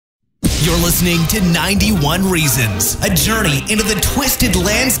You're listening to 91 Reasons, a journey into the twisted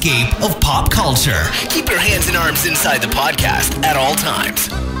landscape of pop culture. Keep your hands and arms inside the podcast at all times.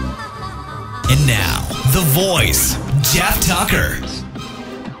 And now, the voice, Jeff Tucker.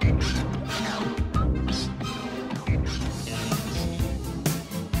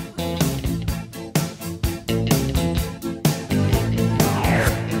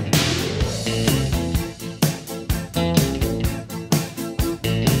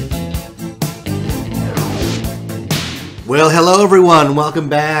 Well, hello everyone. Welcome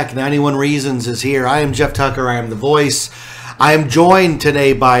back. 91 Reasons is here. I am Jeff Tucker. I am the voice. I am joined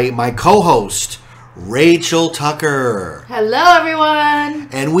today by my co-host, Rachel Tucker. Hello everyone.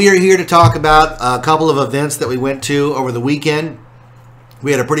 And we are here to talk about a couple of events that we went to over the weekend.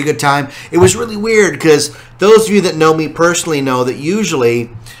 We had a pretty good time. It was really weird because those of you that know me personally know that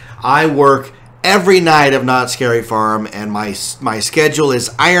usually I work every night of Not Scary Farm and my schedule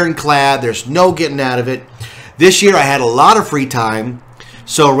is ironclad. There's no getting out of it. This year I had a lot of free time,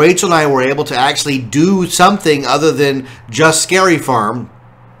 so Rachel and I were able to actually do something other than just Scary Farm.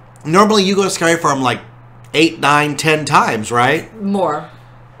 Normally you go to Scary Farm like 8, 9, 10 times, right? More.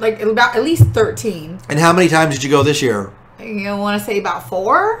 Like about at least 13. And how many times did you go this year? You want to say about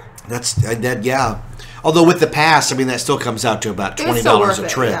 4? Yeah. Although with the pass, I mean, that still comes out to about $20 a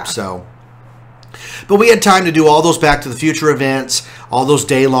trip, yeah. So. But we had time to do all those Back to the Future events, all those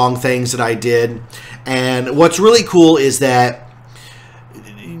day-long things that I did. And what's really cool is that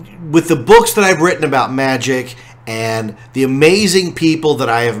with the books that I've written about magic and the amazing people that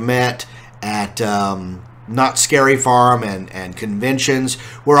I have met at Not Scary Farm and conventions,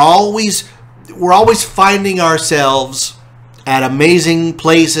 we're always finding ourselves at amazing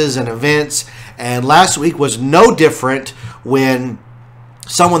places and events. And last week was no different when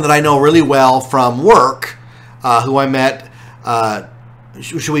someone that I know really well from work, who I met,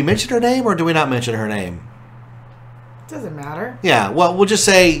 should we mention her name or do we not mention her name? Doesn't matter. Yeah, well, we'll just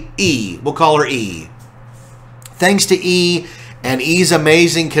say E. We'll call her E. Thanks to E and E's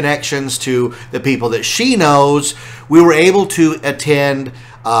amazing connections to the people that she knows, we were able to attend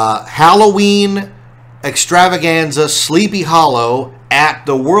Halloween extravaganza Sleepy Hollow at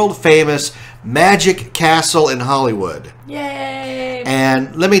the world-famous Magic Castle in Hollywood. Yay!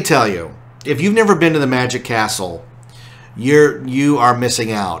 And let me tell you, if you've never been to the Magic Castle, you are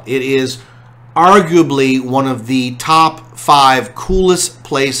missing out. It is arguably one of the top 5 coolest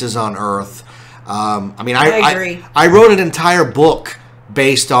places on Earth. I agree. I wrote an entire book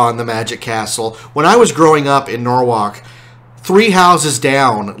based on the Magic Castle. When I was growing up in Norwalk, 3 houses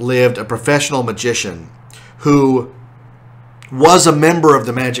down lived a professional magician who was a member of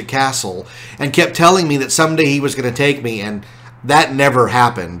the Magic Castle and kept telling me that someday he was going to take me, and that never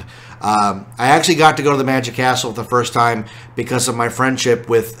happened. I actually got to go to the Magic Castle for the first time because of my friendship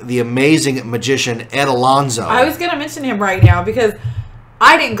with the amazing magician Ed Alonzo. I was going to mention him right now because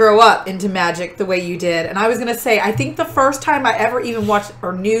I didn't grow up into magic the way you did. And I was going to say, I think the first time I ever even watched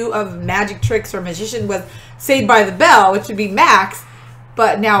or knew of magic tricks or magician was Saved by the Bell, which would be Max.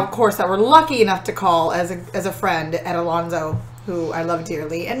 But now, of course, that we're lucky enough to call as a friend Ed Alonzo, who I love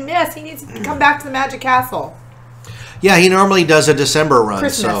dearly. And yes, he needs to come back to the Magic Castle. Yeah, he normally does a December run.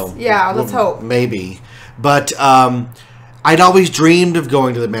 Christmas. So yeah, let's hope. Maybe. But I'd always dreamed of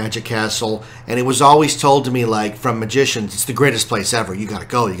going to the Magic Castle, and it was always told to me, like, from magicians, it's the greatest place ever. You gotta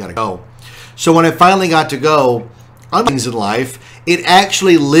go, you gotta go. So when I finally got to go, on things in life, it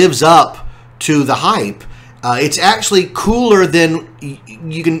actually lives up to the hype. It's actually cooler than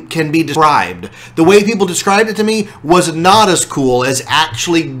can be described. The way people described it to me was not as cool as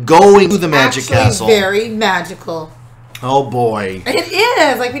actually going to the Magic Castle. Very magical. Oh boy. It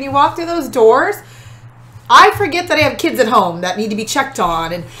is. Like when you walk through those doors, I forget that I have kids at home that need to be checked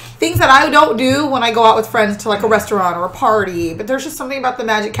on and things that I don't do when I go out with friends to like a restaurant or a party. But there's just something about the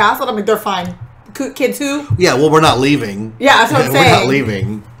Magic Castle. I'm like, they're fine. Kids who? Yeah, well, we're not leaving. Yeah, that's what I'm saying. We're not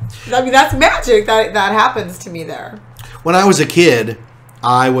leaving. I mean, that's magic that happens to me there. When I was a kid,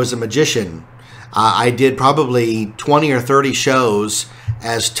 I was a magician. I did probably 20 or 30 shows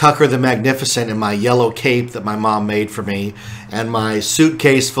as Tucker the Magnificent in my yellow cape that my mom made for me and my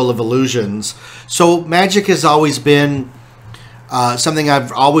suitcase full of illusions. So magic has always been something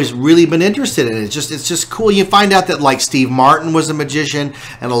I've always really been interested in. It's just cool. You find out that like Steve Martin was a magician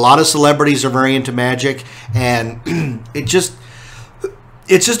and a lot of celebrities are very into magic, and it's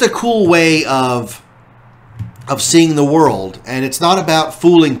just a cool way of seeing the world. And it's not about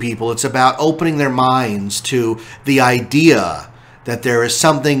fooling people. It's about opening their minds to the idea that there is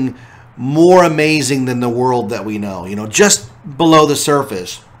something more amazing than the world that we know, just below the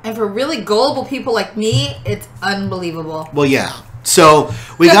surface. And for really gullible people like me, it's unbelievable. Well, yeah. So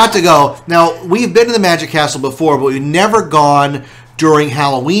we got to go. Now, we've been to the Magic Castle before, but we've never gone during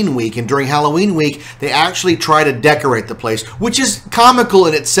Halloween week. And during Halloween week, they actually try to decorate the place, which is comical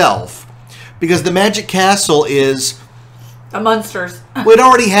in itself. Because the Magic Castle is... a Munsters. Well, it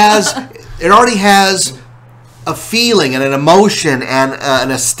already has a feeling and an emotion and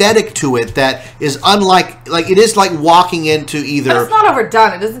an aesthetic to it that is unlike... like, it is like walking into either... But it's not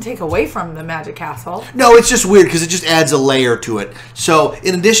overdone. It doesn't take away from the Magic Castle. No, it's just weird because it just adds a layer to it. So,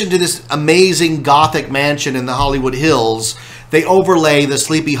 in addition to this amazing Gothic mansion in the Hollywood Hills, they overlay the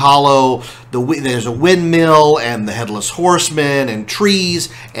Sleepy Hollow. There's a windmill and the headless horsemen and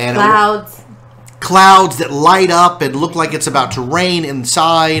trees and clouds that light up and look like it's about to rain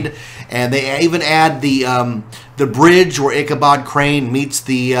inside. And they even add the bridge where Ichabod Crane meets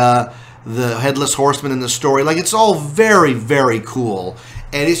the headless horseman in the story. Like, it's all very, very cool.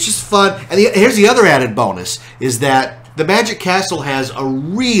 And it's just fun. And here's the other added bonus, is that the Magic Castle has a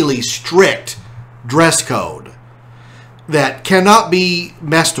really strict dress code that cannot be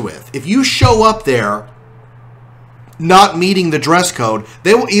messed with. If you show up there not meeting the dress code,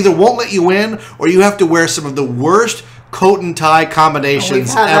 they will either won't let you in, or you have to wear some of the worst coat and tie combinations We've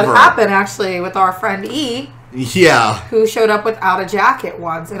had ever. that happen, actually, with our friend E. Yeah. Who showed up without a jacket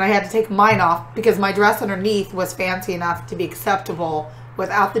once, and I had to take mine off because my dress underneath was fancy enough to be acceptable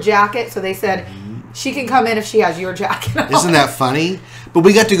without the jacket. So they said, she can come in if she has your jacket on. Isn't that funny? But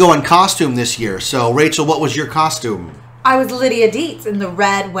we got to go in costume this year. So, Rachel, what was your costume? I was Lydia Dietz in the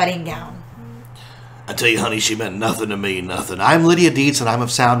red wedding gown. I tell you, honey, she meant nothing to me, nothing. I'm Lydia Dietz, and I'm of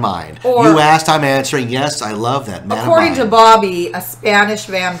sound mind. Or, you asked, I'm answering. Yes, I love that. Man according to Bobby, a Spanish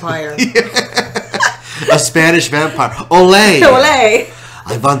vampire. A Spanish vampire. Olé. Olé.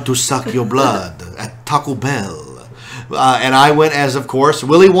 I want to suck your blood at Taco Bell. And I went as, of course,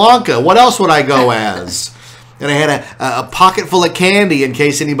 Willy Wonka. What else would I go as? And I had a pocket full of candy in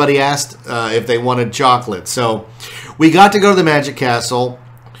case anybody asked if they wanted chocolate. So we got to go to the Magic Castle.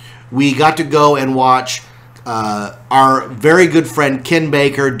 We got to go and watch our very good friend Ken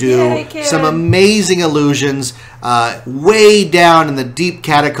Baker do some amazing illusions way down in the deep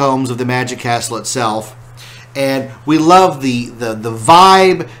catacombs of the Magic Castle itself. And we love the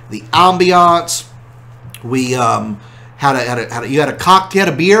vibe, the ambiance. We you had a cocktail, you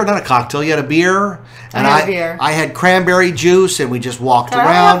had a beer, not a cocktail, you had a beer. And I had a beer. I had cranberry juice, and we just walked around.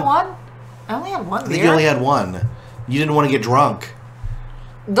 I have one? I only had one beer. I think you only had one. You didn't want to get drunk.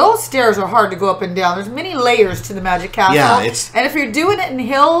 Those stairs are hard to go up and down. There's many layers to the Magic Castle. Yeah, and if you're doing it in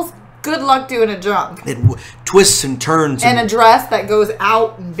hills, good luck doing it drunk. It twists and turns. And a dress that goes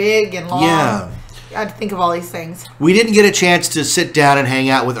out and big and long. Yeah. I had to think of all these things. We didn't get a chance to sit down and hang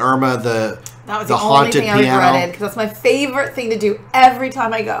out with Irma, the haunted piano. That was the only thing I regretted, because that's my favorite thing to do every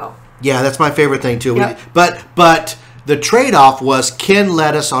time I go. Yeah, that's my favorite thing too. Yep. But the trade-off was Ken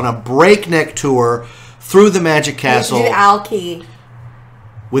led us on a breakneck tour through the Magic Castle. We did Alki.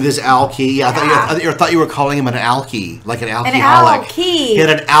 With his alky. Yeah, I thought you were calling him an alky, like an alcoholic. An owl key. He had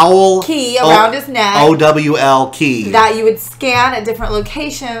an owl key around his neck. OWL key. That you would scan at different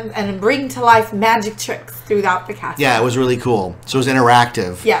locations and bring to life magic tricks throughout the castle. Yeah, it was really cool. So it was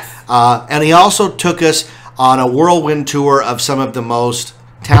interactive. Yes. And he also took us on a whirlwind tour of some of the most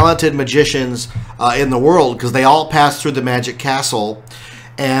talented magicians in the world, because they all passed through the Magic Castle.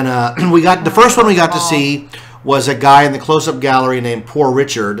 And we got the first one we got to see was a guy in the close-up gallery named Poor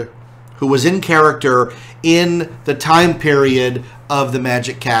Richard, who was in character in the time period of the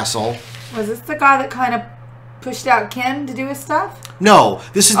Magic Castle. Was this the guy that kind of pushed out Ken to do his stuff? No,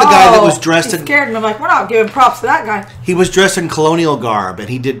 this is the guy that was dressed in... scared me. I'm like, we're not giving props to that guy. He was dressed in colonial garb, and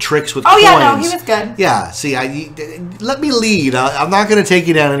he did tricks with coins. Oh, yeah, no, he was good. Yeah, see, let me lead. I'm not going to take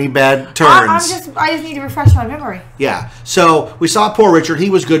you down any bad turns. I just need to refresh my memory. Yeah, so we saw Poor Richard. He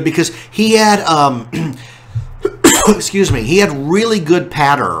was good because he had... excuse me, he had really good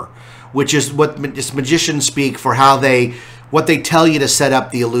patter, which is what magicians speak for what they tell you to set up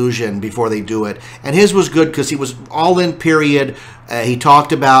the illusion before they do it. And his was good because he was all in period. He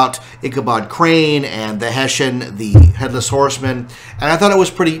talked about Ichabod Crane and the Hessian, the headless horseman, and I thought it was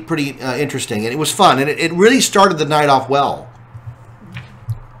pretty interesting, and it was fun, and it really started the night off well.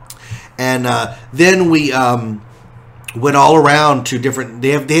 And then we went all around to different.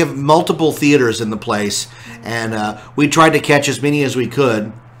 They have multiple theaters in the place. And we tried to catch as many as we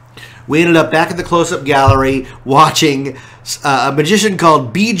could. We ended up back at the close-up gallery watching a magician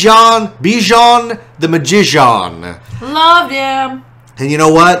called Bijan the Magician. Loved him. And you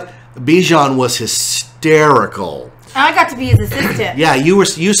know what? Bijan was hysterical. I got to be his assistant. Yeah,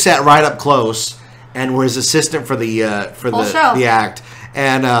 you sat right up close and were his assistant for the act.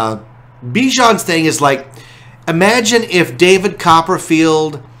 And Bijan's thing is like, Imagine if David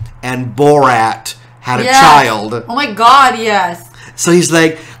Copperfield and Borat had a Yes. child. Oh my God, yes. So he's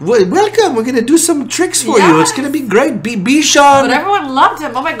like, welcome, we're going to do some tricks for you. It's going to be great. Bichon. But everyone loved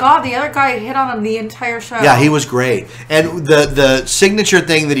him. Oh my God, the other guy hit on him the entire show. Yeah, he was great. And the signature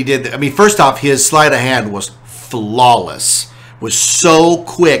thing that he did, I mean, first off, his sleight of hand was flawless. Was so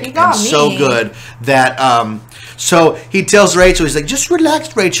quick and so good that... So he tells Rachel, he's like, just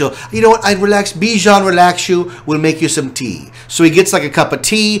relax, Rachel. You know what? I'd relax. Bichon, relax you. We'll make you some tea. So he gets like a cup of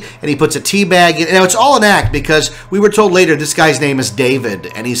tea, and he puts a tea bag in. Now, it's all an act because we were told later this guy's name is David,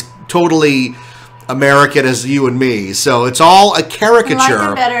 and he's totally American as you and me. So it's all a caricature. I like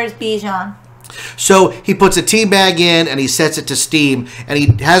him better as Bichon. So he puts a tea bag in and he sets it to steam and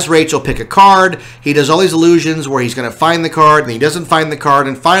he has Rachel pick a card. He does all these illusions where he's going to find the card and he doesn't find the card.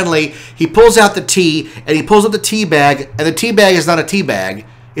 And finally, he pulls out the tea and he pulls out the tea bag. And the tea bag is not a tea bag.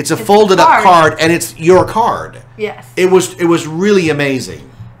 It's a folded up card and it's your card. Yes. It was really amazing.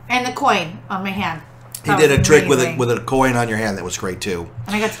 And the coin on my hand. He did a trick with a coin on your hand that was great too.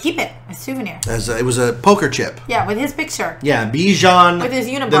 And I got to keep it, a souvenir. It was a poker chip. Yeah, with his picture. Yeah, Bichon, with his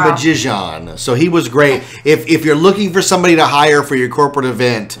unibrow. the magician. So he was great. If you're looking for somebody to hire for your corporate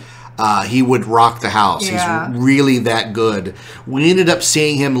event, he would rock the house. Yeah. He's really that good. We ended up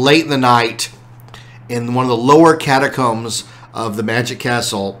seeing him late in the night in one of the lower catacombs of the Magic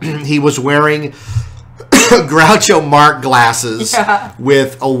Castle. He was wearing Groucho Marx glasses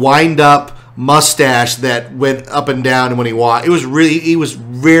with a wind-up mustache that went up and down when he walked. He was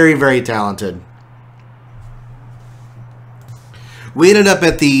very, very talented. We ended up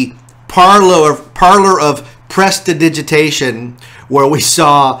at the parlor of prestidigitation where we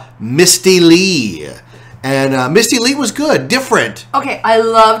saw Misty Lee. And Misty Lee was good, different. Okay, I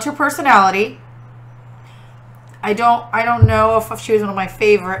loved her personality. I don't know if she was one of my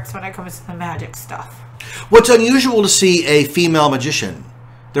favorites when it comes to the magic stuff. Well, it's unusual to see a female magician.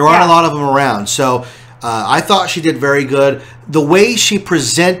 There aren't a lot of them around. So I thought she did very good. The way she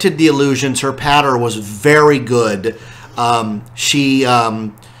presented the illusions, her patter was very good. She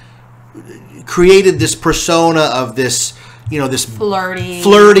created this persona of this, this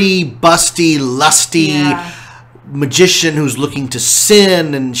flirty, busty, lusty magician who's looking to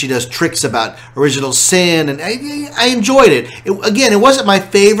sin, and she does tricks about original sin, and I enjoyed it. It wasn't my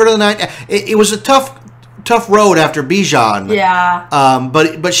favorite of the night. It was a tough road after Bichon. Yeah.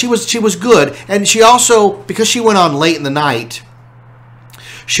 But she was good, and she also, because she went on late in the night,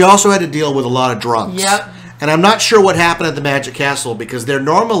 she also had to deal with a lot of drunks. Yep. And I'm not sure what happened at the Magic Castle because they're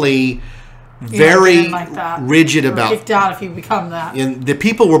normally very rigid about. Kicked out if you become that. And the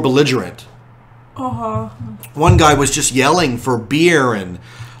people were belligerent. One guy was just yelling for beer and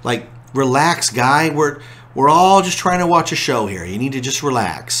like, relax, guy. We're all just trying to watch a show here. You need to just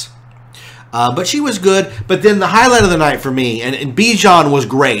relax. But she was good. But then the highlight of the night for me, and Bichon was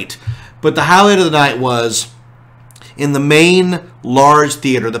great, but the highlight of the night was in the main large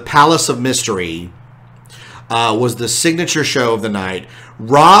theater, the Palace of Mystery, was the signature show of the night.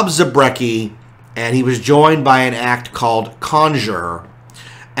 Rob Zabrecki, and he was joined by an act called Conjure.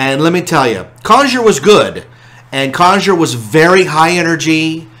 And let me tell you, Conjure was good. And Conjure was very high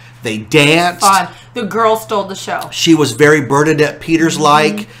energy. They danced. Fun. The girl stole the show. She was very Bernadette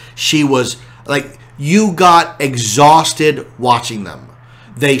Peters-like. She was like, you got exhausted watching them.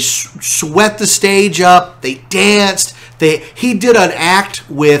 They sweat the stage up. They danced. He did an act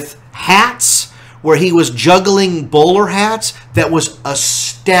with hats where he was juggling bowler hats that was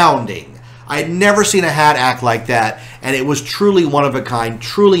astounding. I had never seen a hat act like that, and it was truly one of a kind,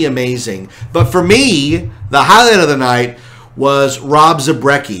 truly amazing. But for me, the highlight of the night was Rob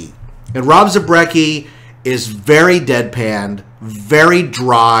Zabrecki. And Rob Zabrecki is very deadpan, very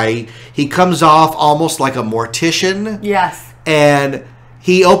dry. He comes off almost like a mortician. Yes. And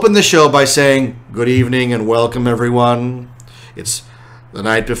he opened the show by saying, "Good evening and welcome, everyone. It's the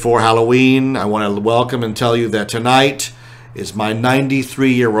night before Halloween. I want to welcome and tell you that tonight is my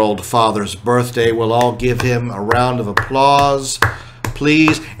 93-year-old father's birthday. We'll all give him a round of applause,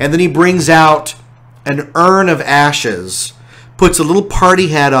 please." And then he brings out an urn of ashes, puts a little party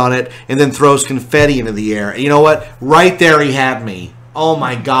hat on it, and then throws confetti into the air. And you know what? Right there he had me. Oh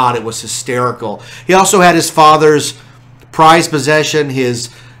my God, it was hysterical. He also had his father's prized possession, his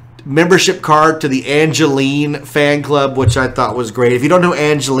membership card to the Angeline fan club, which I thought was great. If you don't know who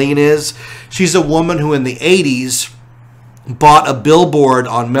Angeline is, she's a woman who in the 80s bought a billboard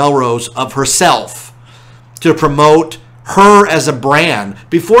on Melrose of herself to promote her as a brand.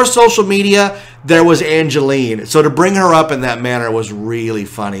 Before social media, there was Angeline. So to bring her up in that manner was really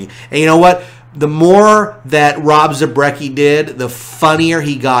funny. And you know what? The more that Rob Zabrecki did, the funnier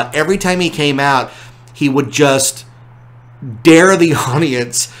he got. Every time he came out, he would just dare the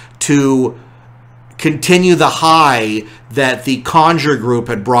audience to continue the high that the Conjure group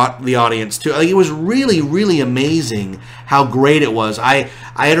had brought the audience to. Like, it was really, really amazing how great it was. I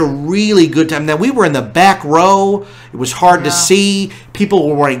had a really good time. Now, we were in the back row. It was hard to see. People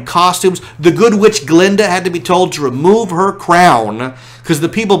were wearing costumes. The good witch Glinda had to be told to remove her crown because the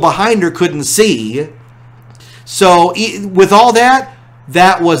people behind her couldn't see. So with all that,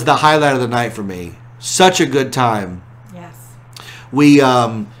 that was the highlight of the night for me. Such a good time. Yes. We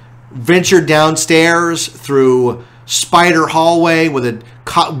ventured downstairs through spider hallway with a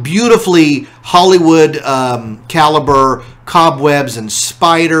beautifully Hollywood caliber cobwebs and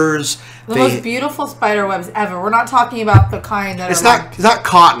spiders. The most beautiful spider webs ever. We're not talking about the kind that it's not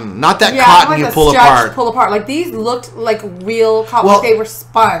cotton, not that cotton like you pull apart. Like these looked like real cotton. Well, like they were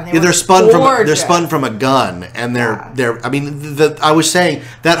spun. They're spun from a gun, and they're. I mean, I was saying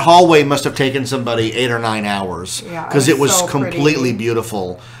that hallway must have taken somebody 8 or 9 hours because it was so completely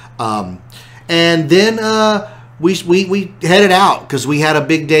beautiful. And then we headed out because we had a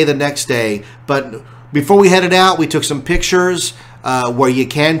big day the next day. But before we headed out, we took some pictures where you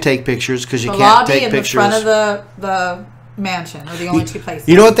can take pictures because you can't take pictures. The lobby and the front of the mansion are the only two places.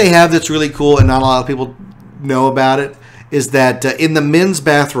 You know what they have that's really cool and not a lot of people know about it? Is that in the men's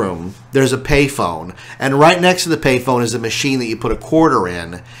bathroom, there's a payphone. And right next to the payphone is a machine that you put a quarter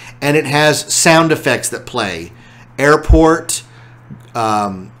in. And it has sound effects that play. Airport,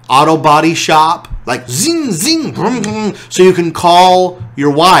 auto body shop, like zing, zing, brum, brum. So you can call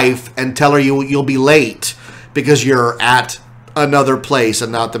your wife and tell her you'll be late because you're at another place and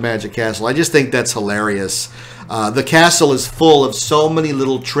not the Magic Castle. I just think that's hilarious. The castle is full of so many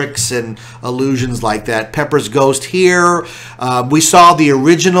little tricks and illusions like that. Pepper's Ghost here. We saw the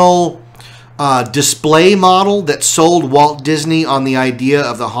original display model that sold Walt Disney on the idea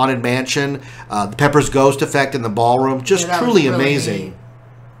of the Haunted Mansion. The Pepper's Ghost effect in the ballroom. Just truly amazing. Neat.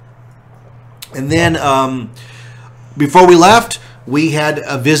 And then before we left, we had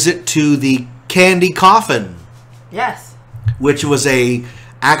a visit to the Candy Coffin. Yes. Which was a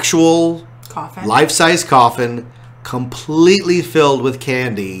actual life-size coffin completely filled with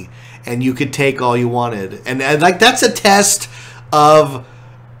candy, and you could take all you wanted. And like that's a test of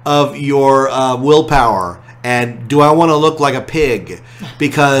your willpower. And do I want to look like a pig?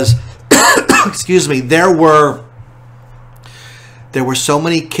 Because excuse me, there were so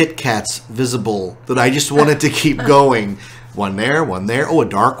many Kit Kats visible that I just wanted to keep going. One there, one there. Oh, a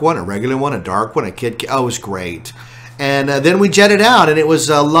dark one, a regular one, a dark one, a Kit Kat. Oh, it was great. And then we jetted out, and it was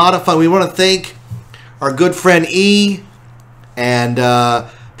a lot of fun. We want to thank our good friend E and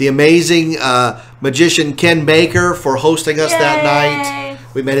the amazing magician Ken Baker for hosting us that night.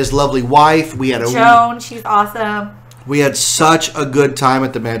 We met his lovely wife. We had Joan. She's awesome. We had such a good time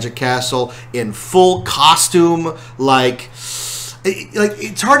at the Magic Castle in full costume, like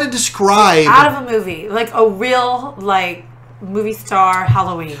it's hard to describe. Out of a movie, like a real movie star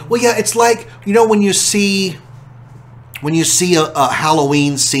Halloween. Well, yeah, it's like when you see a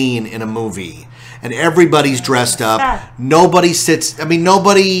Halloween scene in a movie and everybody's dressed up, nobody sits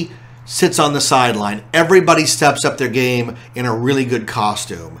on the sideline. Everybody steps up their game in a really good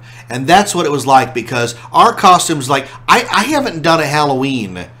costume. And that's what it was like because our costumes, I haven't done a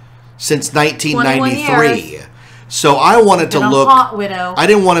Halloween since 1993. So I wanted to look. Hot widow. I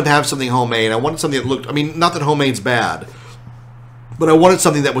didn't want to have something homemade. I wanted something that looked. Not that homemade's bad, but I wanted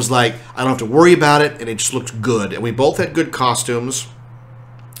something that was like I don't have to worry about it, and it just looked good. And we both had good costumes,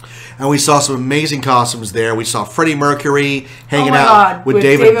 and we saw some amazing costumes there. We saw Freddie Mercury hanging out with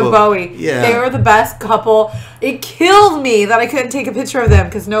David Bowie. Yeah, they were the best couple. It killed me that I couldn't take a picture of them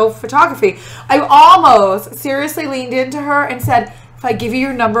because no photography. I almost seriously leaned into her and said, "If I give you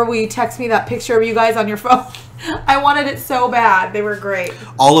your number, will you text me that picture of you guys on your phone?" I wanted it so bad. They were great.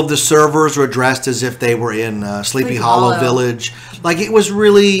 All of the servers were dressed as if they were in Sleepy Hollow Village. It was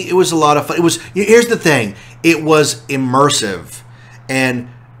a lot of fun. Here's the thing. It was immersive. And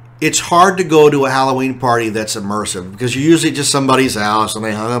it's hard to go to a Halloween party that's immersive because you're usually just somebody's house and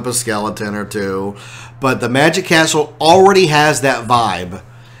they hung up a skeleton or two. But the Magic Castle already has that vibe.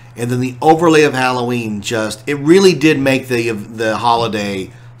 And then the overlay of Halloween it really did make the holiday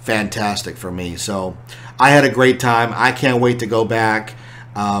fantastic for me. So I had a great time. I can't wait to go back.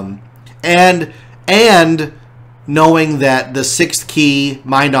 And knowing that the Sixth Key,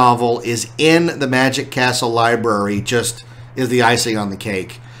 my novel, is in the Magic Castle library just is the icing on the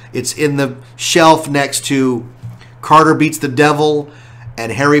cake. It's in the shelf next to Carter Beats the Devil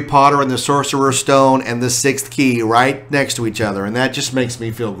and Harry Potter and the Sorcerer's Stone and the Sixth Key right next to each other. And that just makes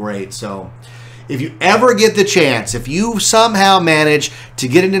me feel great. So if you ever get the chance, if you somehow manage to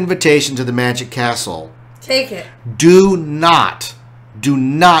get an invitation to the Magic Castle, take it. Do not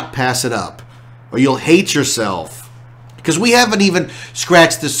pass it up, or you'll hate yourself. Because we haven't even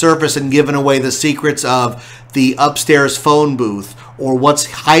scratched the surface and given away the secrets of the upstairs phone booth or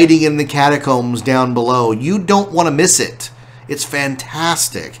what's hiding in the catacombs down below. You don't want to miss it. It's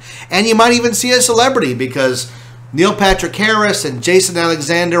fantastic. And you might even see a celebrity, because Neil Patrick Harris and Jason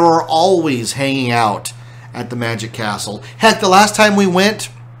Alexander are always hanging out at the Magic Castle. Heck, the last time we went,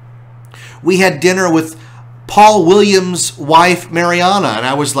 we had dinner with Paul Williams' wife, Mariana. And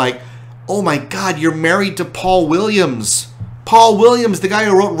I was like, oh my God, you're married to Paul Williams. Paul Williams, the guy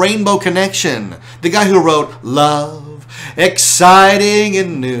who wrote Rainbow Connection. The guy who wrote Love, Exciting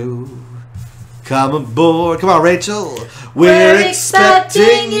and New. Come aboard. Come on, Rachel. We're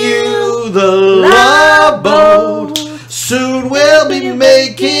expecting you, the love boat. Soon we'll be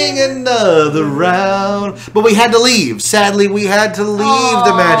making another round. But we had to leave. Sadly, we had to leave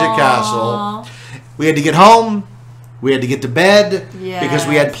the Magic Castle. We had to get home. We had to get to bed. Because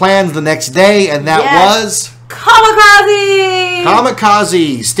we had plans the next day, and that was Comikaze!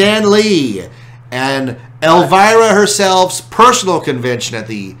 Comikaze, Stan Lee, and Elvira herself's personal convention at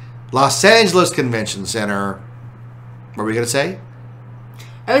the Los Angeles Convention Center. What were we going to say?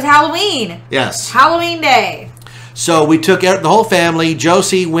 It was Halloween. Yes. Halloween day. So we took the whole family.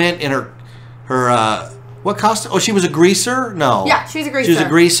 Josie went in her what costume? Oh, she was a greaser? No. Yeah, she was a greaser. She was a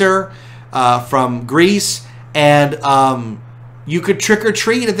greaser from Greece. And you could trick or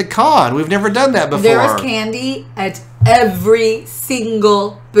treat at the con. We've never done that before. There was candy at every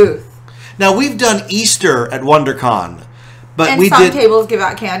single booth. Now, we've done Easter at WonderCon. But and some tables give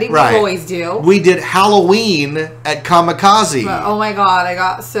out candy. We always do. We did Halloween at Comikaze. But, oh my God, I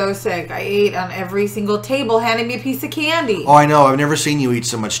got so sick. I ate on every single table, handing me a piece of candy. Oh, I know. I've never seen you eat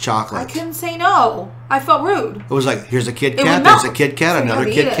so much chocolate. I couldn't say no. I felt rude. It was like, here's a Kit Kat, there's a Kit Kat, another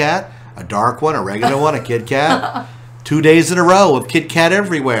Kit Kat, a dark one, a regular one, a Kit Kat. 2 days in a row of Kit Kat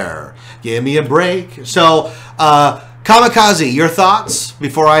everywhere. Give me a break. So, Comikaze, your thoughts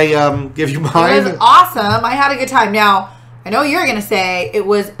before I give you mine? It was awesome. I had a good time. Now, I know you're going to say it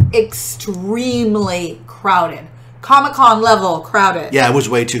was extremely crowded. Comic-Con level crowded. Yeah, it was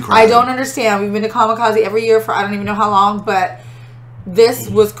way too crowded. I don't understand. We've been to Comikaze every year for I don't even know how long, but this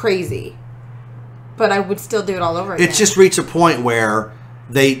was crazy. But I would still do it all over again. It's just reached a point where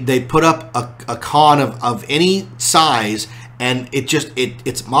they put up a con of any size, and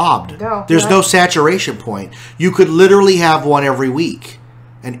it's mobbed. There's no saturation point. You could literally have one every week.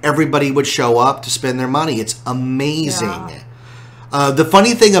 And everybody would show up to spend their money. It's amazing. Yeah. The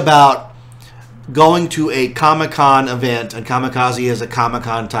funny thing about going to a Comic-Con event, and Comikaze is a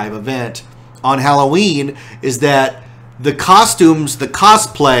Comic-Con type event, on Halloween is that the costumes, the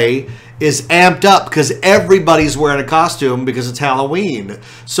cosplay is amped up because everybody's wearing a costume because it's Halloween.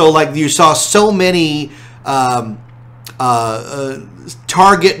 So like you saw so many Target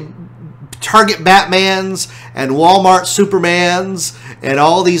Batmans and Walmart Supermans and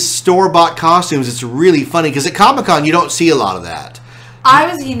all these store-bought costumes. It's really funny because at Comic-Con you don't see a lot of that.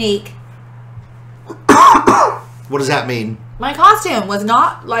 I was unique. What does that mean? My costume was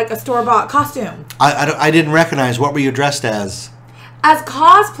not like a store-bought costume. I didn't recognize. What were you dressed as? As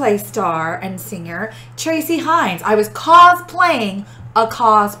cosplay star and singer Tracy Hines. I was cosplaying a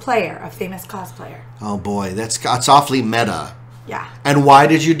cosplayer, a famous cosplayer. Oh boy, that's awfully meta. Yeah. And why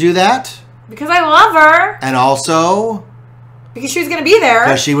did you do that? Because I love her. And also? Because she was going to be there.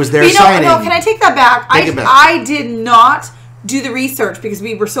 Because she was there signing. No, can I take that back? Take it back. I did not do the research because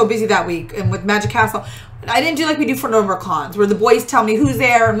we were so busy that week and with Magic Castle. I didn't do like we do for normal cons where the boys tell me who's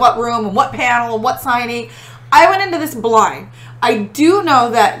there and what room and what panel and what signing. I went into this blind. I do know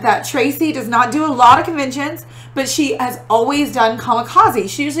that Tracy does not do a lot of conventions, but she has always done Comikaze.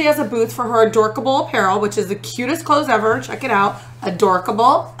 She usually has a booth for her Adorkable apparel, which is the cutest clothes ever. Check it out.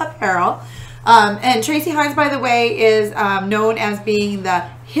 Adorkable apparel. And Tracy Hines, by the way, is known as being the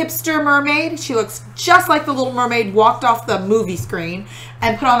hipster mermaid. She looks just like the Little Mermaid walked off the movie screen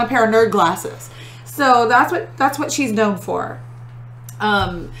and put on a pair of nerd glasses. So that's what she's known for.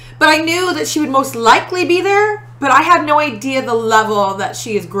 But I knew that she would most likely be there, but I had no idea the level that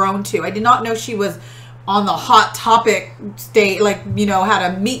she has grown to. I did not know she was on the Hot Topic stage, like, you know,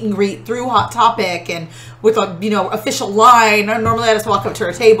 had a meet and greet through Hot Topic and with a, you know, official line. Normally I just walk up to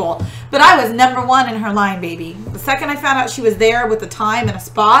her table, but I was #1 in her line, baby. The second I found out she was there with a time and a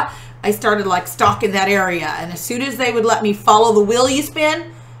spot, I started like stalking that area. And as soon as they would let me follow the wheel you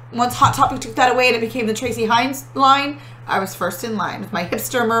spin, once Hot Topic took that away and it became the Tracy Hines line, I was first in line with my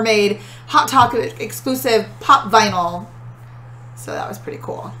hipster mermaid Hot Topic exclusive pop vinyl. So that was pretty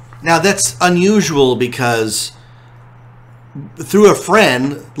cool. Now, that's unusual because through a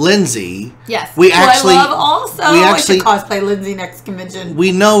friend, Lindsay, yes, we who actually I love also. I should cosplay Lindsay next convention.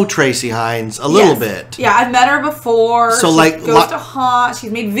 We know Tracy Hines a little bit. Yeah, I've met her before. So she goes to haunt.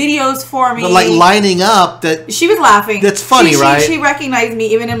 She's made videos for me. But like lining up, that she was laughing. That's funny, right? She recognized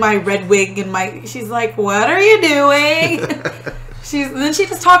me even in my red wig and she's like, "What are you doing?" Then she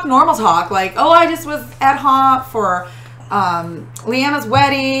just talked normal talk, like, "Oh, I just was at haunt for Leanna's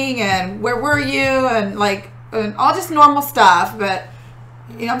wedding, and where were you?" And all just normal stuff, but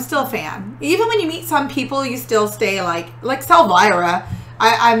I'm still a fan. Even when you meet some people, you still stay like Elvira.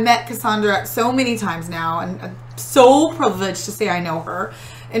 I met Cassandra so many times now, and I'm so privileged to say I know her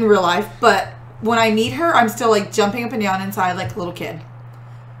in real life. But when I meet her, I'm still like jumping up and down inside like a little kid,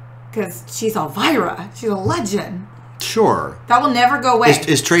 because she's Elvira. She's a legend. Sure. That will never go away.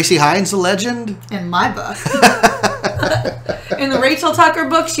 Is Tracy Hines a legend? In my book. In the Rachel Tucker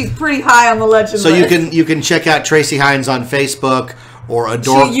book, she's pretty high on the legend list. you can check out Tracy Hines on Facebook or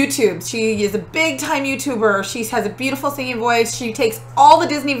YouTube. She is a big time YouTuber. She has a beautiful singing voice. She takes all the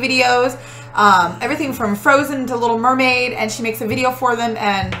Disney videos, everything from Frozen to Little Mermaid, and she makes a video for them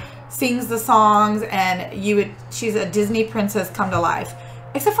and sings the songs. And she's a Disney princess come to life,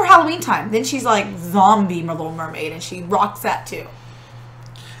 except for Halloween time. Then she's like zombie Little Mermaid, and she rocks that too.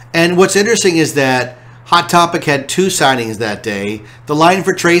 And what's interesting is that Hot Topic had 2 signings that day. The line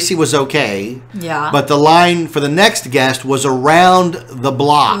for Tracy was okay. Yeah. But the line for the next guest was around the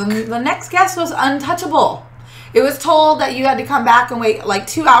block. The next guest was untouchable. It was told that you had to come back and wait like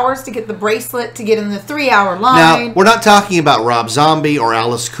 2 hours to get the bracelet to get in the 3-hour line. Now, we're not talking about Rob Zombie or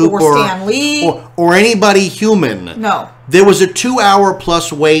Alice Cooper. Or Stan Lee. Or anybody human. No. There was a 2-hour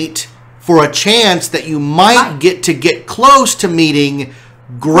plus wait for a chance that you might get close to meeting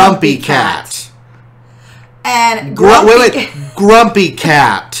Grumpy Cat. And Grumpy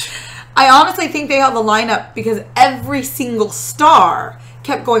Cat. I honestly think they held the lineup because every single star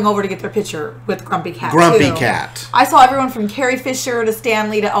kept going over to get their picture with Grumpy Cat. Grumpy Cat. I saw everyone from Carrie Fisher to Stan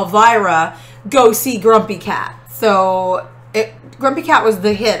Lee to Elvira go see Grumpy Cat. So Grumpy Cat was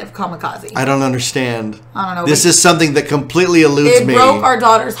the hit of Comikaze. I don't understand. I don't know. This is something that completely eludes me. It broke our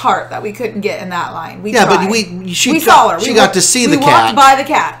daughter's heart that we couldn't get in that line. We tried. But she saw her. She got to see the cat. We walked by the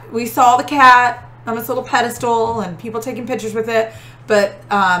cat. We saw the cat on this little pedestal and people taking pictures with it. But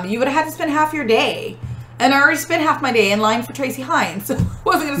you would have had to spend half your day. And I already spent half my day in line for Tracy Hines. So wasn't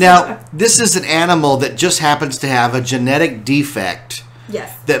going to Now, this is an animal that just happens to have a genetic defect.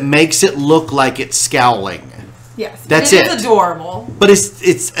 Yes. That makes it look like it's scowling. Yes. That's it. It's adorable. But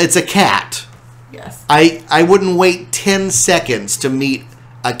it's a cat. Yes. I wouldn't wait 10 seconds to meet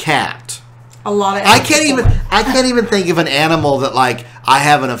a cat. A lot of I can't even think of an animal that like I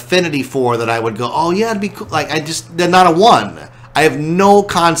have an affinity for that I would go, "Oh yeah, it'd be cool." Like they're not a one. I have no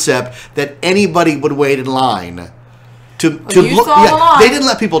concept that anybody would wait in line to look. Yeah, they didn't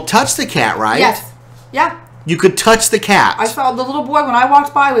let people touch the cat, right? Yes. Yeah. You could touch the cat. I saw the little boy when I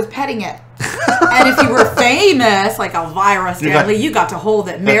walked by was petting it. And if you were famous, like Elvira Stanley, you got to hold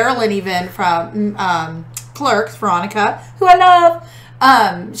it. Marilyn, even from Clerks, Veronica, who I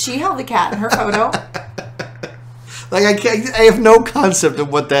love, she held the cat in her photo. Like I have no concept of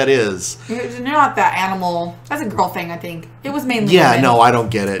what that is. You're not that animal. That's a girl thing, I think. It was mainly women. No, I don't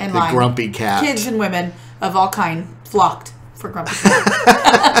get it. The line. Grumpy Cat. Kids and women of all kind flocked for Grumpy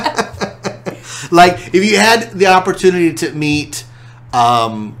Cat. Like, if you had the opportunity to meet,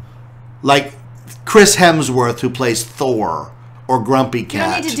 like, Chris Hemsworth, who plays Thor, or Grumpy Cat.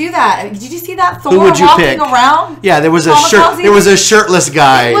 You don't need to do that. Did you see that Thor Who would you walking pick? around? Yeah, there was a shirtless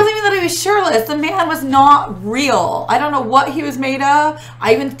guy. It wasn't even that he was shirtless. The man was not real. I don't know what he was made of.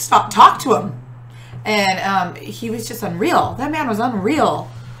 I even talked to him, and he was just unreal. That man was unreal.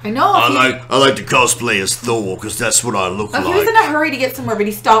 I know. I like to cosplay as Thor because that's what I look like. He was in a hurry to get somewhere, but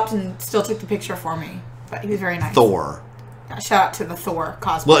he stopped and still took the picture for me. But he was very nice. Thor. Shout out to the Thor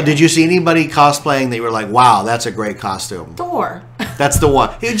cosplayer. Well, did you see anybody cosplaying that you were like, wow, that's a great costume? Thor. That's the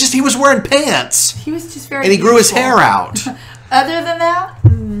one. He was wearing pants. He was just very And he grew his hair out. Other than that?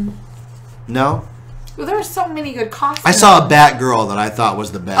 No? Well, there are so many good costumes. I saw a Batgirl that I thought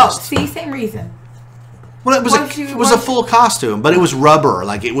was the best. Oh, see? Same reason. Well, it was a full costume, but it was rubber.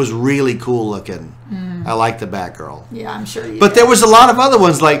 Like, it was really cool looking. I liked the Batgirl. Yeah, I'm sure you But did. there was a lot of other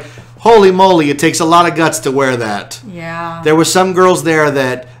ones like... Holy moly, it takes a lot of guts to wear that. Yeah. There were some girls there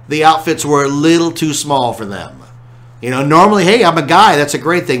that the outfits were a little too small for them. You know, normally, hey, I'm a guy, that's a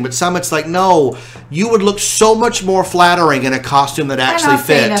great thing. But some, it's like, no, you would look so much more flattering in a costume that actually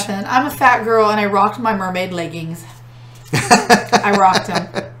fit. I'm not saying nothing. I'm a fat girl, and I rocked my mermaid leggings. I rocked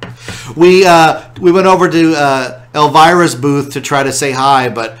them. We went over to Elvira's booth to try to say hi,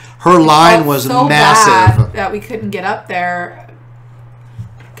 but Her line was so massive. Bad that we couldn't get up there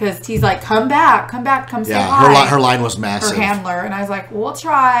because he's like, come back, come say yeah, hi. Her line was massive. Her handler, and I was like, we'll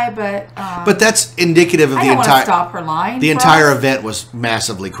try, but that's indicative of I the don't entire. Want to stop her line. The entire event was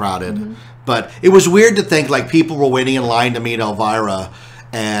massively crowded, but it was weird to think like people were waiting in line to meet Elvira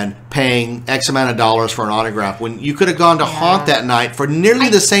and paying X amount of dollars for an autograph when you could have gone to Haunt that night for nearly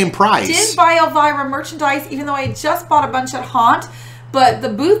the same price. I did buy Elvira merchandise, even though I had just bought a bunch at Haunt. But the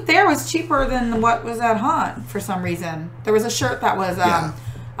booth there was cheaper than what was at Haunt for some reason. There was a shirt that was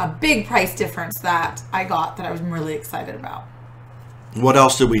a big price difference that I got that I was really excited about. What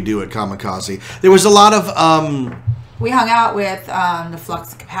else did we do at Comikaze? There was a lot of... we hung out with the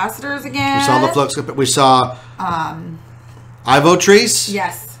flux capacitors again. We saw the flux... We saw... Ivo Treese?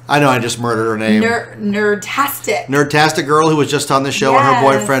 Yes. I know I just murdered her name. Nerdtastic. Nerdtastic girl who was just on the show and her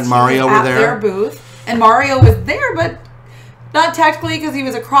boyfriend Mario were there. Their booth. And Mario was there, but... not technically, because he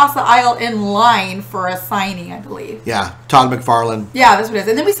was across the aisle in line for a signing, I believe. Yeah, Todd McFarlane. Yeah, that's what it is.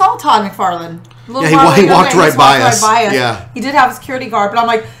 And then we saw Todd McFarlane. Yeah, he walked right by us. Yeah. He did have a security guard, but I'm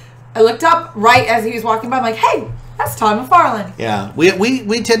like, I looked up right as he was walking by. I'm like, hey, that's Todd McFarlane. Yeah,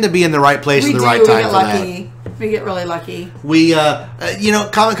 we tend to be in the right place at the right time for that. We get really lucky. We,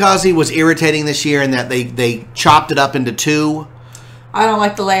 Comikaze was irritating this year in that they chopped it up into two. I don't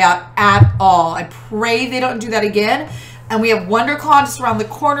like the layout at all. I pray they don't do that again. And we have WonderCon just around the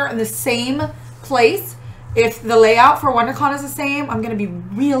corner in the same place. If the layout for WonderCon is the same, I'm going to be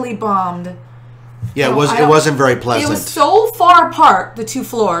really bummed. Yeah, it wasn't very pleasant. It was so far apart, the two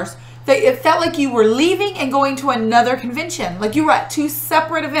floors, that it felt like you were leaving and going to another convention. Like you were at two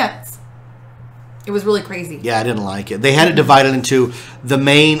separate events. It was really crazy. Yeah, I didn't like it. They had it divided into the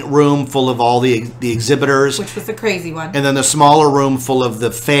main room full of all the exhibitors. Which was the crazy one. And then the smaller room full of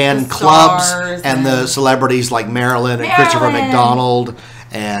the fan clubs and the celebrities like Marilyn and Christopher McDonald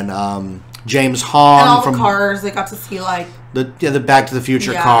and James Hong. And all the cars they got to see, like... the Back to the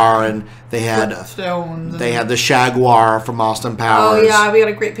Future car, and they had the Jaguar from Austin Powers. Oh, yeah, we got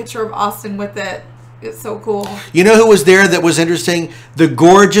a great picture of Austin with it. It's so cool. You know who was there that was interesting? The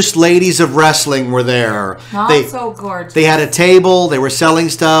gorgeous ladies of wrestling were there. So gorgeous. They had a table. They were selling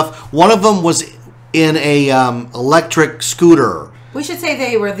stuff. One of them was in a electric scooter. We should say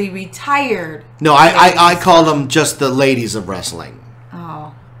they were the retired. No, I called them just the ladies of wrestling.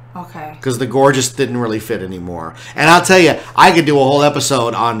 Oh, okay. Because the gorgeous didn't really fit anymore. And I'll tell you, I could do a whole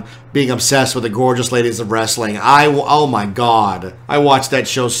episode on being obsessed with the gorgeous ladies of wrestling. Oh my God. I watched that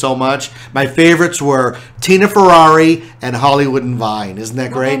show so much. My favorites were Tina Ferrari and Hollywood and Vine. Isn't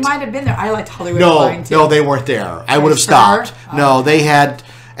that great? They might have been there. I liked Hollywood and Vine too. No, they weren't there. I would have stopped. Oh, no, they had...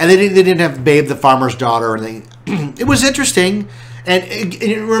 And they didn't have Babe the Farmer's Daughter. And it was interesting. And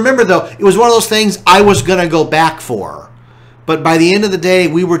remember, though, it was one of those things I was going to go back for. But by the end of the day,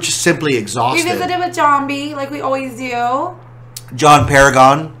 we were just simply exhausted. We visited with Jambi, like we always do. John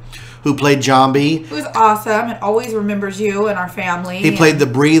Paragon, who played Jambi. Who's awesome and always remembers you and our family. He played the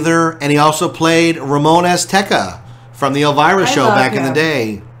Breather, and he also played Ramon Azteca from the Elvira show back in the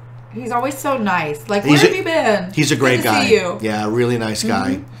day. He's always so nice. Like, where have you been? He's a great guy. See you. Yeah, really nice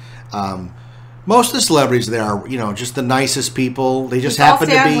guy. Most of the celebrities there are, just the nicest people. They just happen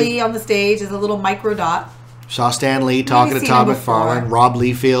to be... Stan Lee on the stage as a little micro dot. Saw Stan Lee talking to Todd McFarlane, Rob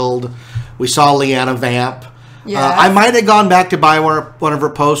Liefeld. We saw Leanna Vamp. Yeah. I might have gone back to buy one of her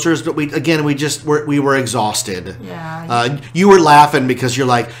posters, but we were exhausted. Yeah. You were laughing because you're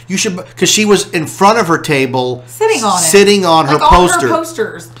like, you should, because she was in front of her table, sitting on her poster. Her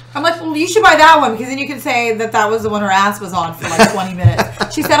posters. I'm like, well, you should buy that one because then you can say that was the one her ass was on for like 20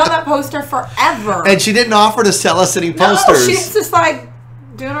 minutes. She sat on that poster forever, and she didn't offer to sell us any posters. No, she's just like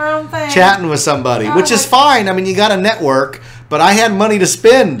doing her own thing, chatting with somebody, which is fine. I mean, you got a network, but I had money to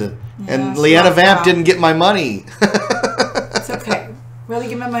spend, and Leanna Vamp didn't get my money. It's okay. Really,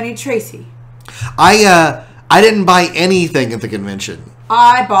 give my money to Tracy. I didn't buy anything at the convention.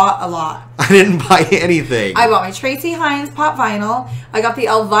 I bought a lot. I didn't buy anything. I bought my Tracy Hines pop vinyl. I got the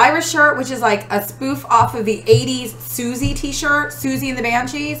Elvira shirt, which is like a spoof off of the 80s Susie t-shirt, Susie and the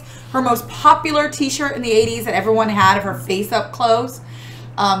Banshees. Her most popular t-shirt in the 80s that everyone had of her face up close.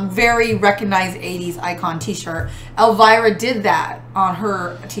 Very recognized 80s icon t-shirt. Elvira did that on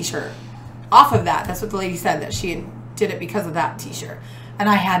her t-shirt. Off of that. That's what the lady said, that she did it because of that t-shirt. And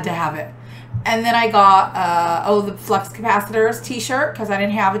I had to have it. And then I got, the Flux Capacitors t-shirt, because I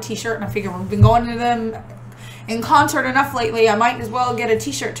didn't have a t-shirt, and I figured we've been going to them in concert enough lately, I might as well get a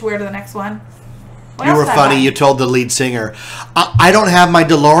t-shirt to wear to the next one. You were funny. You told the lead singer, I don't have my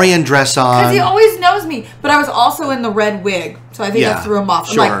DeLorean dress on. Because he always knows me. But I was also in the red wig, so I think I threw him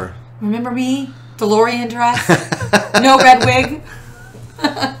off. I'm like, remember me? DeLorean dress? No red wig?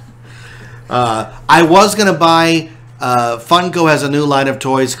 I was going to buy... Funko has a new line of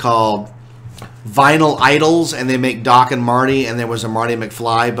toys called Vinyl Idols, and they make Doc and Marty, and there was a Marty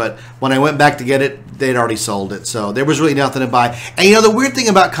McFly, but when I went back to get it, they'd already sold it, so there was really nothing to buy. And you know, the weird thing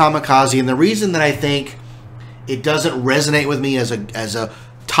about Comikaze, and the reason that I think it doesn't resonate with me as a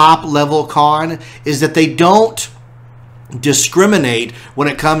top-level con, is that they don't discriminate when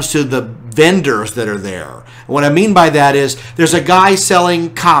it comes to the vendors that are there. And what I mean by that is there's a guy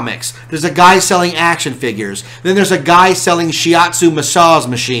selling comics, there's a guy selling action figures, then there's a guy selling shiatsu massage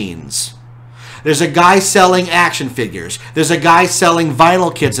machines, there's a guy selling action figures, there's a guy selling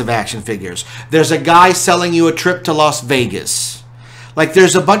vinyl kits of action figures, there's a guy selling you a trip to Las Vegas. Like,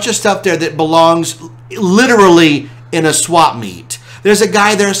 there's a bunch of stuff there that belongs literally in a swap meet. There's a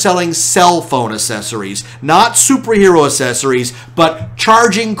guy there selling cell phone accessories, not superhero accessories, but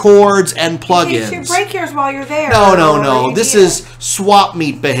charging cords and plug-ins. You should break yours while you're there. No. This is swap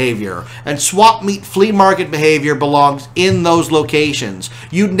meet behavior. And swap meet flea market behavior belongs in those locations.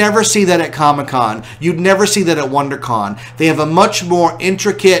 You'd never see that at Comic-Con. You'd never see that at WonderCon. They have a much more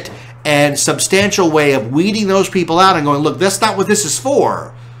intricate and substantial way of weeding those people out and going, look, that's not what this is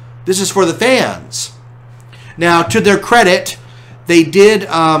for. This is for the fans. Now, to their credit, they did,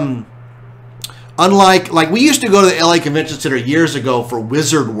 unlike, like, we used to go to the LA Convention Center years ago for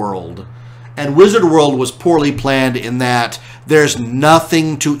Wizard World, and Wizard World was poorly planned in that there's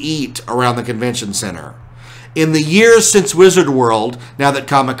nothing to eat around the convention center. In the years since Wizard World, now that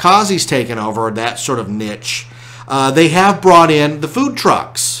Comikaze's taken over that sort of niche, they have brought in the food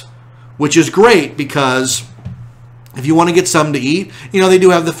trucks, which is great because if you want to get something to eat, you know, they do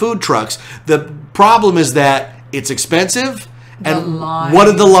have the food trucks. The problem is that it's expensive. And what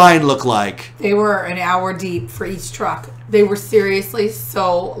did the line look like? They were an hour deep for each truck. They were seriously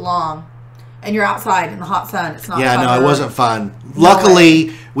so long. And you're outside in the hot sun. It's not fun. Yeah, no, it wasn't fun.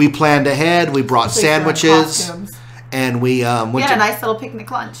 Luckily, we planned ahead. We brought sandwiches. And we went had a nice little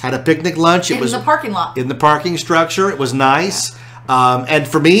picnic lunch. Had a picnic lunch. It was in the parking lot. In the parking structure. It was nice. Yeah. And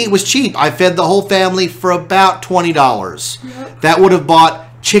for me, it was cheap. I fed the whole family for about $20. Yep. That would have bought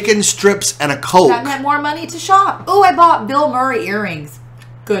chicken strips and a Coke. Hadn't had more money to shop. Oh, I bought Bill Murray earrings.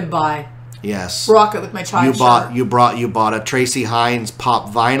 Goodbye. Yes. Rocket with my child shirt. You bought a Tracy Hines pop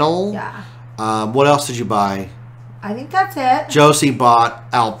vinyl. Yeah. What else did you buy? I think that's it. Josie bought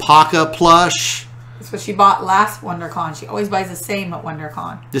alpaca plush. That's what she bought last WonderCon. She always buys the same at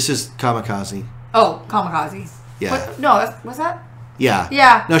WonderCon. This is Comikaze. Oh, Comikaze. Yeah. What? No, was that? Yeah.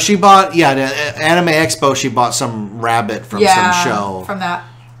 Yeah. No, she bought, Anime Expo, she bought some rabbit from some show. From that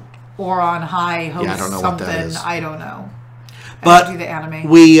Oron High host I don't know something. what that is. I don't know. But I don't do the anime.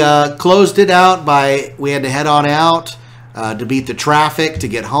 We closed it out we had to head on out to beat the traffic to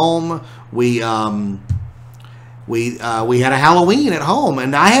get home. We had a Halloween at home,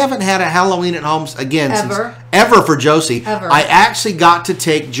 and I haven't had a Halloween at home again ever for Josie. Ever. I actually got to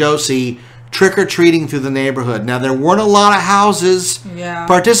take Josie trick-or-treating through the neighborhood. Now, there weren't a lot of houses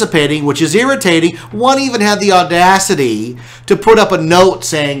participating, which is irritating. One even had the audacity to put up a note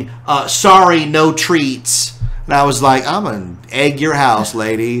saying, sorry, no treats. And I was like, I'm going to egg your house,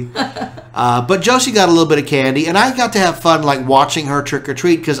 lady. But Josie got a little bit of candy, and I got to have fun like watching her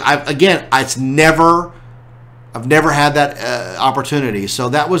trick-or-treat because, I've never had that opportunity. So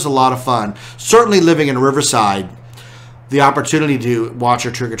that was a lot of fun. Certainly living in Riverside, the opportunity to watch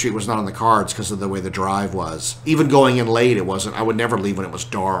her trick-or-treat was not on the cards because of the way the drive was. Even going in late, it wasn't. I would never leave when it was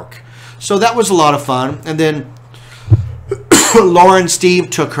dark. So that was a lot of fun. And then Laura and Steve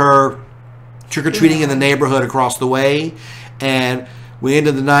took her trick-or-treating in the neighborhood across the way. And we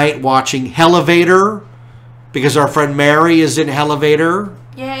ended the night watching Hellevator because our friend Mary is in Hellevator.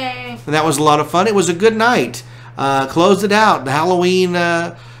 Yay. And that was a lot of fun. It was a good night. Closed it out. The Halloween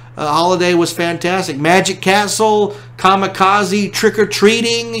holiday was fantastic. Magic Castle, Comikaze,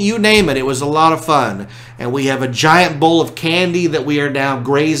 trick-or-treating, you name it. It was a lot of fun. And we have a giant bowl of candy that we are now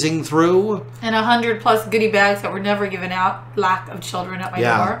grazing through. And 100+ goodie bags that were never given out. Lack of children at my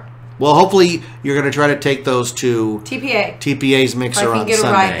door. Well, hopefully you're going to try to take those to TPA's mixer on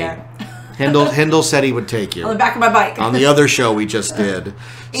Sunday. Hindle said he would take you. On the back of my bike. On the other show we just did.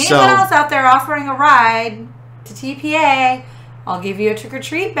 Anyone else out there offering a ride to TPA, I'll give you a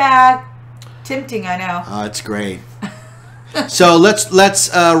trick-or-treat bag. Tempting, I know. Oh, it's great. So let's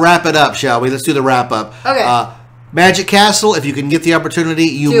wrap it up, shall we? Let's do the wrap-up. Okay. Magic Castle, if you can get the opportunity,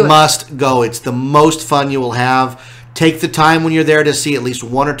 you must go. It's the most fun you will have. Take the time when you're there to see at least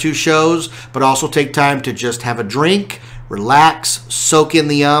 1 or 2 shows, but also take time to just have a drink, relax, soak in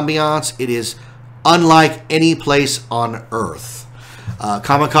the ambiance. It is unlike any place on earth.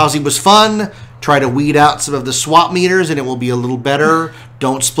 Comikaze was fun. Try to weed out some of the swap meters and it will be a little better.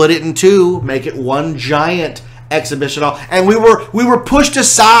 Don't split it in two. Make it one giant exhibition hall. And we were pushed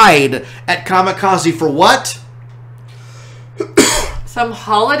aside at Comikaze for what? Some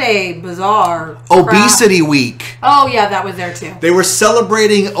holiday bazaar. Obesity crap. Week. Oh, yeah, that was there too. They were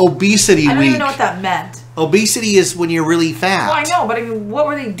celebrating Obesity Week. I don't even know what that meant. Obesity is when you're really fat. Well, I know, but I mean, what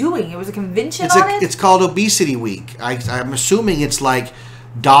were they doing? It was a convention on it? It's called Obesity Week. I'm assuming it's like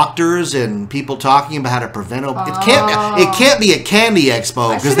doctors and people talking about how to prevent obesity. It can't be a candy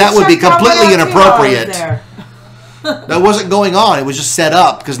expo because that would be completely inappropriate. That wasn't going on. It was just set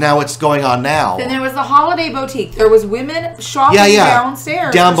up because now it's going on now. Then there was the holiday boutique. There was women shopping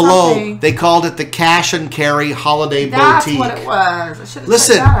downstairs. Down below, they called it the Cash and Carry Holiday Boutique. That's what it was. I should have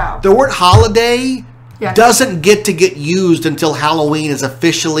Listen, checked that out. the word holiday doesn't get used until Halloween is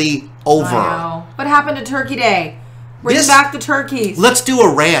officially over. I know. What happened to Turkey Day? Bring back the turkeys. Let's do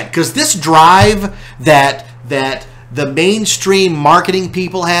a rant because this drive that the mainstream marketing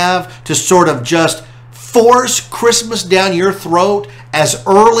people have to sort of just force Christmas down your throat as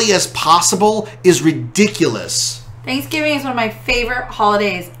early as possible is ridiculous. Thanksgiving is one of my favorite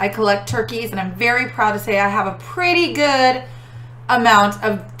holidays. I collect turkeys, and I'm very proud to say I have a pretty good amount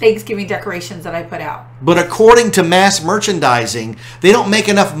of Thanksgiving decorations that I put out. But according to mass merchandising, they don't make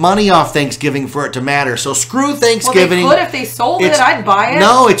enough money off Thanksgiving for it to matter. So screw Thanksgiving. Well, they could if they sold it. I'd buy it.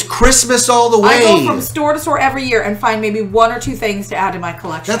 No, it's Christmas all the way. I go from store to store every year and find maybe one or two things to add to my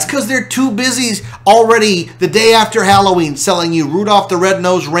collection. That's because they're too busy already the day after Halloween selling you Rudolph the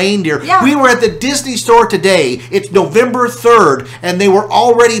Red-Nosed Reindeer. Yeah. We were at the Disney store today. It's November 3rd, and they were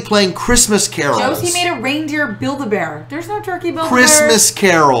already playing Christmas carols. Josie made a reindeer Build-A-Bear. There's no turkey Build-A-Bear. Christmas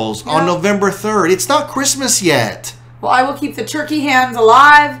carols on November 3rd. It's not Christmas yet. Well, I will keep the turkey hands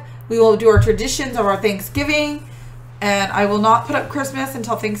alive. We will do our traditions of our Thanksgiving. And I will not put up Christmas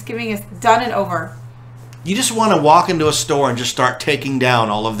until Thanksgiving is done and over. You just want to walk into a store and just start taking down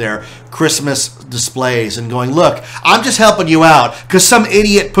all of their Christmas displays and going, look, I'm just helping you out because some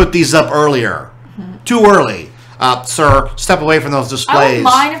idiot put these up earlier. Too early. Sir, step away from those displays. I wouldn't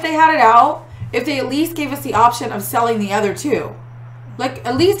mind if they had it out. If they at least gave us the option of selling the other two. Like,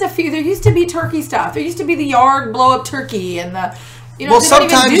 at least a few. There used to be turkey stuff. There used to be the yard blow-up turkey and the... You know, they don't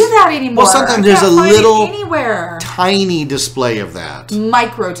even do that anymore. Well, sometimes there's a little anywhere. tiny display of that.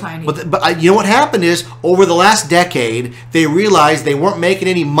 Micro tiny. But you know what happened is, over the last decade, they realized they weren't making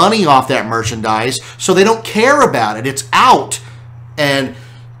any money off that merchandise, so they don't care about it. It's out. And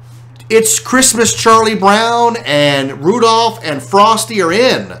it's Christmas Charlie Brown and Rudolph and Frosty are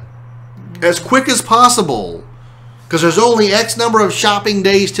in. As quick as possible. Because there's only X number of shopping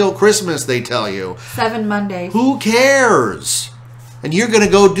days till Christmas, they tell you. 7 Mondays. Who cares? And you're going to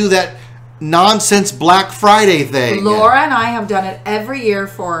go do that nonsense Black Friday thing. Laura and I have done it every year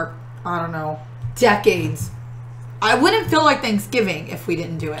for, I don't know, decades. I wouldn't feel like Thanksgiving if we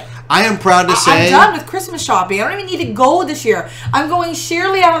didn't do it. I am proud to say... I'm done with Christmas shopping. I don't even need to go this year. I'm going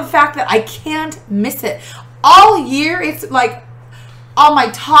sheerly out of the fact that I can't miss it. All year, it's like on my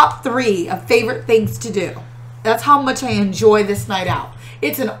top 3 of favorite things to do. That's how much I enjoy this night out.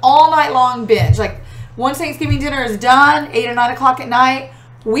 It's an all night long binge. Like, once Thanksgiving dinner is done, 8 or 9 o'clock at night,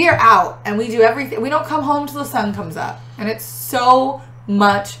 we are out and we do everything. We don't come home till the sun comes up. And it's so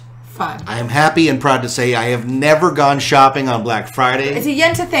much fun. I am happy and proud to say I have never gone shopping on Black Friday. It's a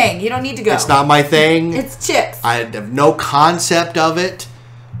Yenta thing. You don't need to go. It's not my thing. It's chips. I have no concept of it.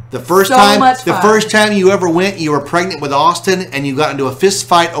 The first time you ever went, you were pregnant with Austin, and you got into a fist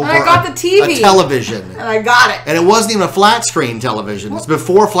fight over the TV. a television. And I got it. And it wasn't even a flat screen television. It's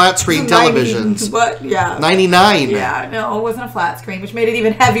before flat screen televisions. What? Yeah. 99. Yeah, no, it wasn't a flat screen, which made it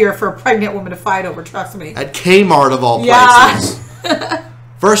even heavier for a pregnant woman to fight over, trust me. At Kmart of all places.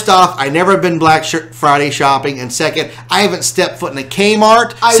 First off, I never been Black Friday shopping, and second, I haven't stepped foot in a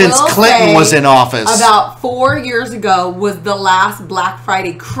Kmart since Clinton was in office. About 4 years ago was the last Black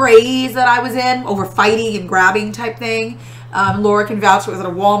Friday craze that I was in, over fighting and grabbing type thing. Laura can vouch, it was at a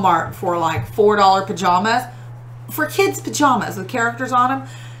Walmart for like $4 pajamas. For kids' pajamas with characters on them.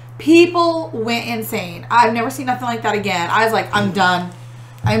 People went insane. I've never seen nothing like that again. I was like, I'm done.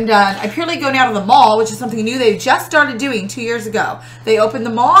 I'm done. I purely go now to the mall, which is something new they just started doing 2 years ago. They opened the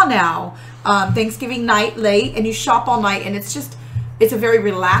mall now, Thanksgiving night late, and you shop all night, and it's a very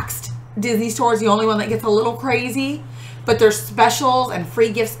relaxed. Disney store is the only one that gets a little crazy, but there's specials and free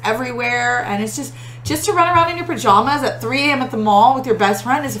gifts everywhere, and it's just to run around in your pajamas at 3 a.m. at the mall with your best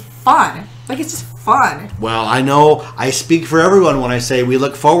friend is fun. Like, it's just fun. Well, I know I speak for everyone when I say we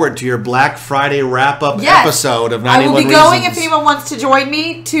look forward to your Black Friday wrap-up episode of 91 Reasons. I will be going, if anyone wants to join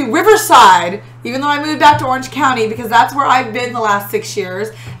me, to Riverside, even though I moved back to Orange County, because that's where I've been the last 6 years.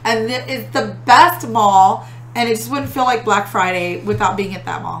 And it's the best mall And it just wouldn't feel like Black Friday without being at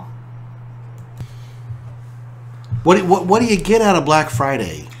that mall. What do you get out of Black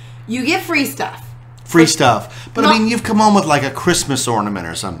Friday? You get free stuff. Free stuff. But I mean, you've come home with like a Christmas ornament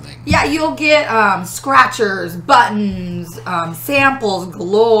or something. Yeah, you'll get scratchers, buttons, samples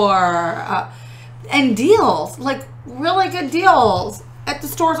galore, and deals. Like, really good deals at the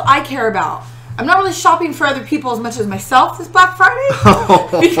stores I care about. I'm not really shopping for other people as much as myself this Black Friday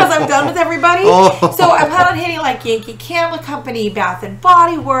because I'm done with everybody. So I'm planning on hitting like Yankee Candle Company, Bath and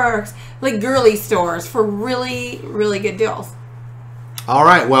Body Works, like girly stores for really, really good deals. All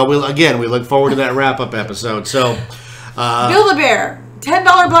right. Well, we look forward to that wrap-up episode. So, Build-A-Bear,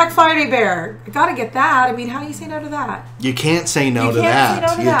 $10 Black Friday bear. I gotta get that. I mean, how do you say no to that? You can't say no to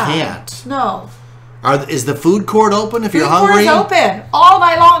that. You can't. No. Is the food court open if you're hungry? Food court is open all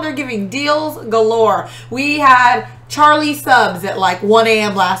night long. They're giving deals galore. We had Charlie subs at like 1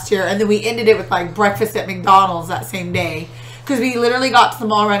 a.m. last year, and then we ended it with like breakfast at McDonald's that same day because we literally got to the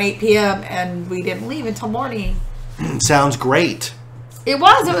mall around 8 p.m. and we didn't leave until morning. Sounds great. It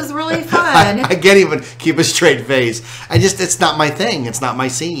was really fun. I can't even keep a straight face. It's not my thing. It's not my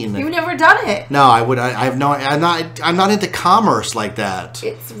scene. You've never done it. No, I'm not into commerce like that.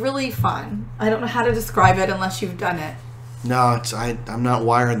 It's really fun. I don't know how to describe it unless you've done it. No, I'm not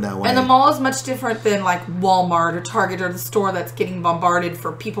wired that way. And the mall is much different than like Walmart or Target or the store that's getting bombarded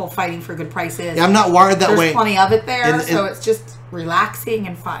for people fighting for good prices. Yeah, I'm not wired that way. There's plenty of it there, so it's just relaxing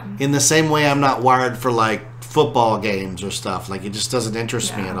and fun. In the same way, I'm not wired for like football games or stuff. Like, it just doesn't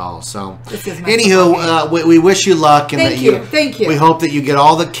interest me at all. So, anywho, we wish you luck, and thank you. We hope that you get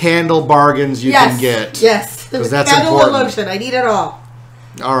all the candle bargains you can get. Yes, because that's candle important. And lotion. I need it all.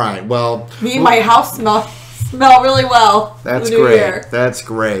 All right. Well, me and my house smell really well. That's great. That's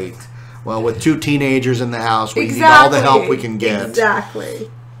great. Well, with 2 teenagers in the house, we need all the help we can get.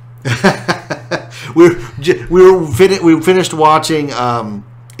 Exactly. we finished watching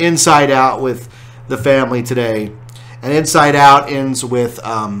Inside Out with the family today, and Inside Out ends with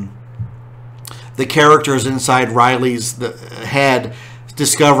the characters inside Riley's head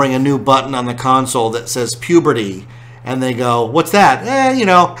discovering a new button on the console that says puberty, and they go, "What's that?"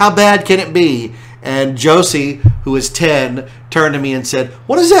 How bad can it be? And Josie, who is 10, turned to me and said,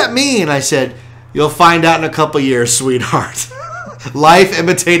 "What does that mean?" I said, "You'll find out in a couple years, sweetheart." Life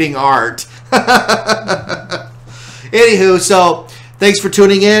imitating art. Anywho, so thanks for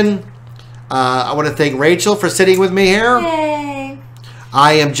tuning in. I want to thank Rachel for sitting with me here. Yay!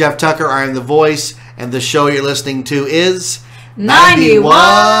 I am Jeff Tucker. I am the voice, and the show you're listening to is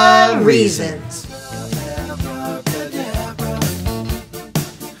 91 Reasons.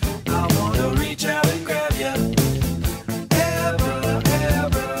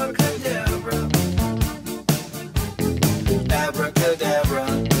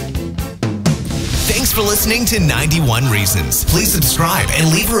 Thanks for listening to 91 Reasons. Please subscribe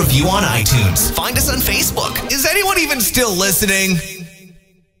and leave a review on iTunes. Find us on Facebook. Is anyone even still listening?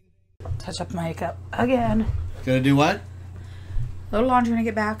 Touch up my makeup again. Gonna do what? Little laundry when I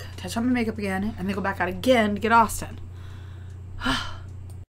get back. Touch up my makeup again. And then go back out again to get Austin.